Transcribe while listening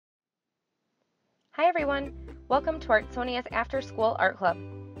Hi everyone! Welcome to Artsonia's After School Art Club.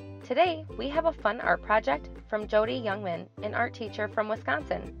 Today we have a fun art project from Jody Youngman, an art teacher from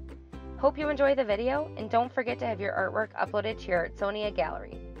Wisconsin. Hope you enjoy the video and don't forget to have your artwork uploaded to your Artsonia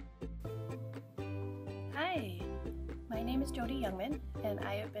gallery. Hi, my name is Jody Youngman and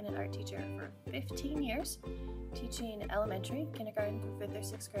I have been an art teacher for 15 years, teaching elementary, kindergarten through 5th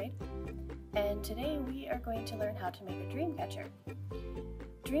or 6th grade. And today we are going to learn how to make a Dreamcatcher.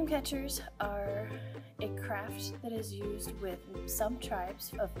 Dreamcatchers are a craft that is used with some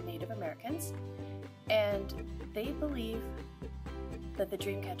tribes of Native Americans, and they believe that the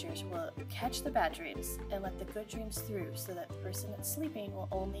Dreamcatchers will catch the bad dreams and let the good dreams through so that the person that's sleeping will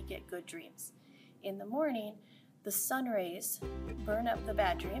only get good dreams. In the morning, the sun rays burn up the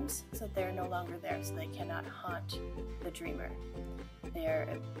bad dreams so they're no longer there, so they cannot haunt the dreamer. They are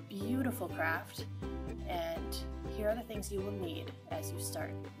a beautiful craft, and here are the things you will need as you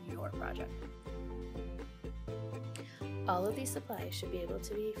start your project. All of these supplies should be able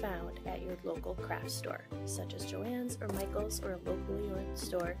to be found at your local craft store, such as Joann's or Michael's or a locally owned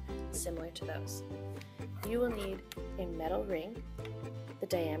store similar to those. You will need a metal ring. The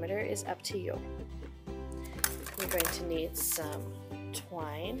diameter is up to you. You're going to need some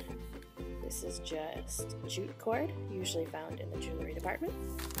twine. This is just jute cord, usually found in the jewelry department.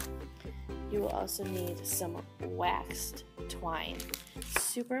 You will also need some waxed twine.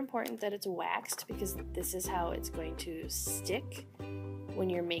 Super important that it's waxed because this is how it's going to stick when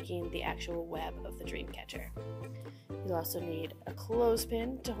you're making the actual web of the Dreamcatcher. You'll also need a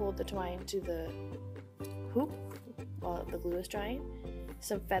clothespin to hold the twine to the hoop while the glue is drying,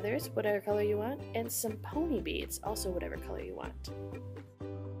 some feathers, whatever color you want, and some pony beads, also whatever color you want.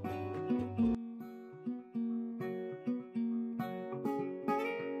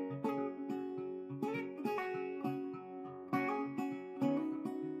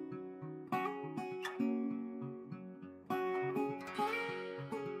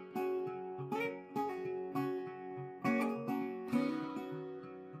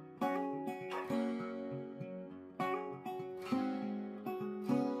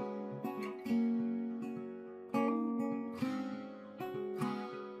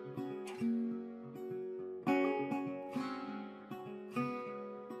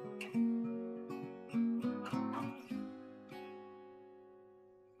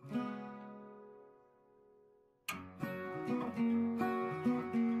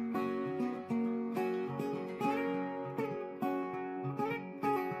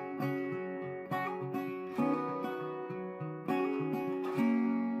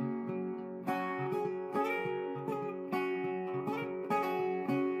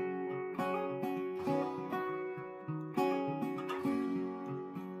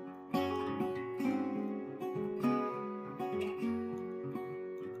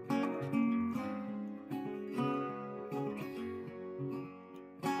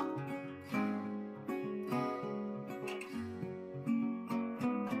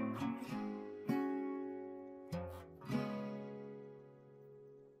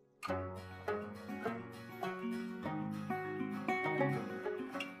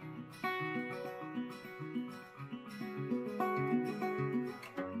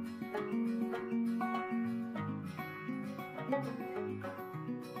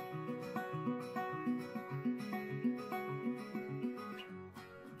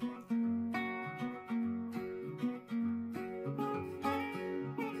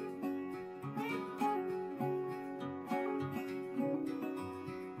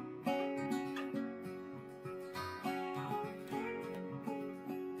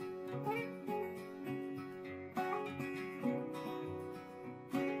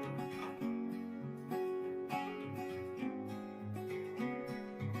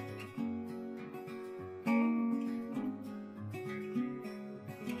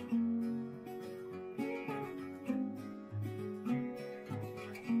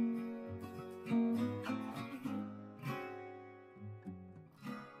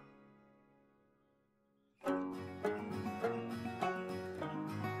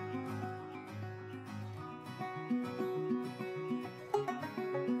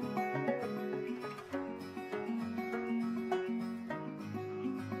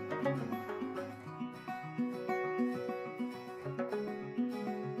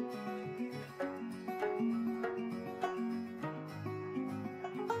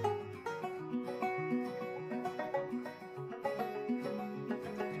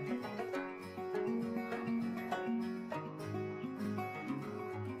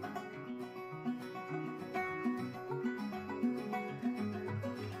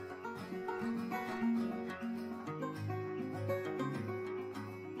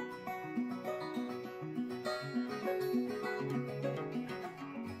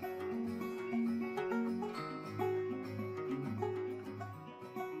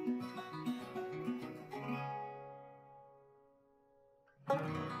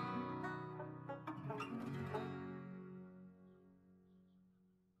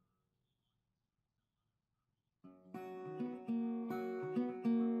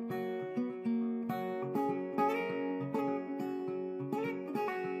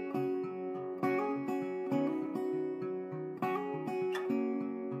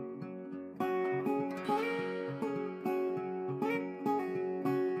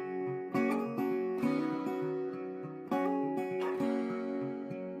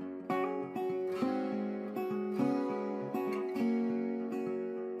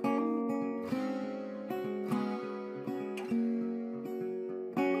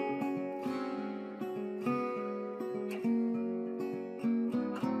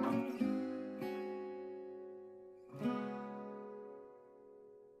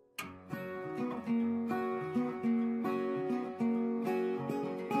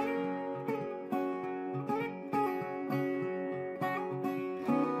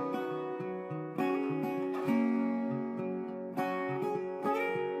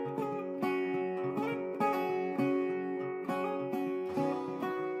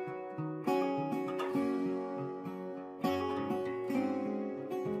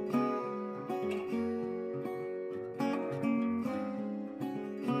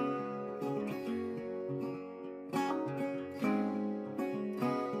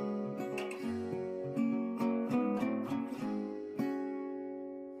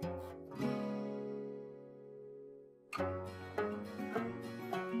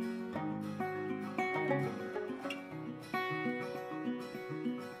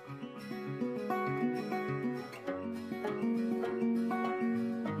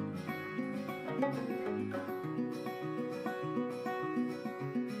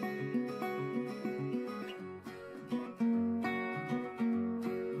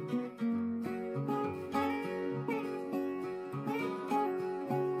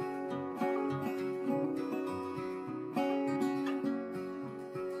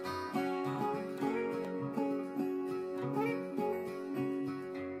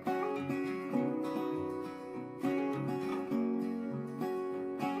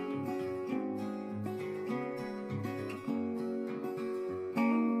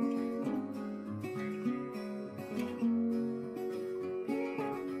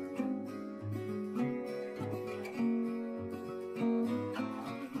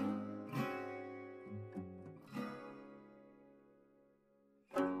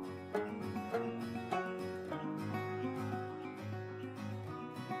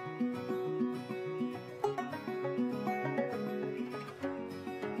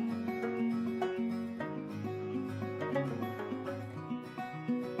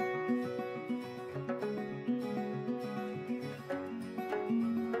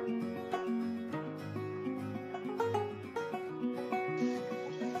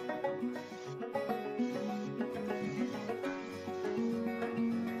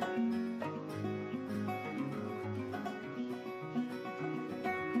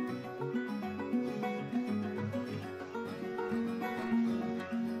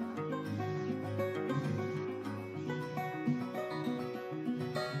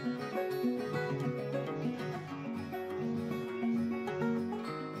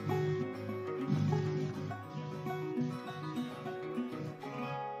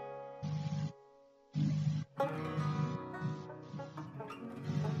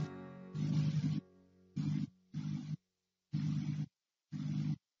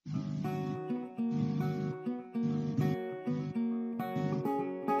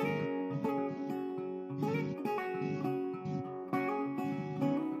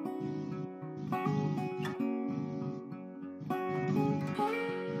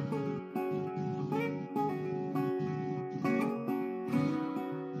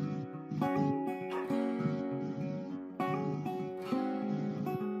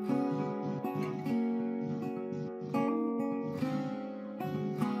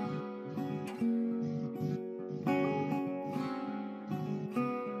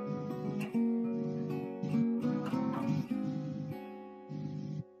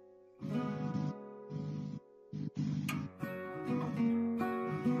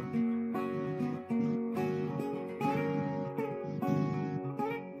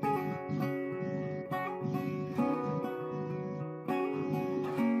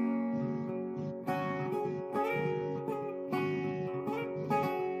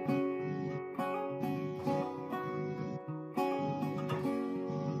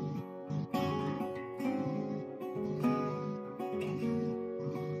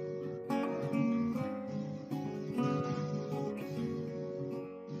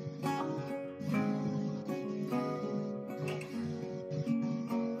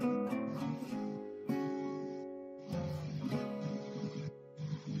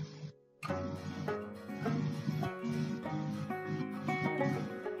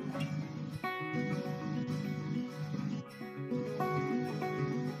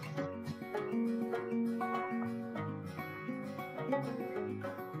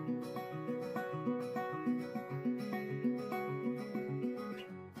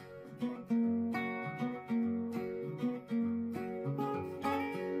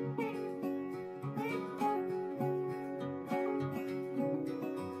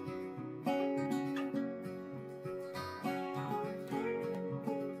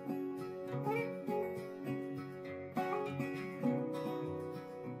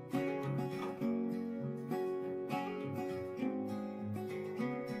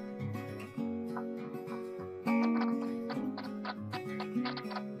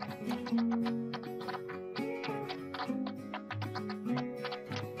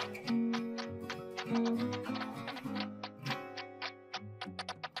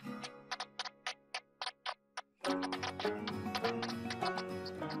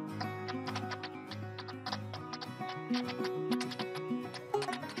 you.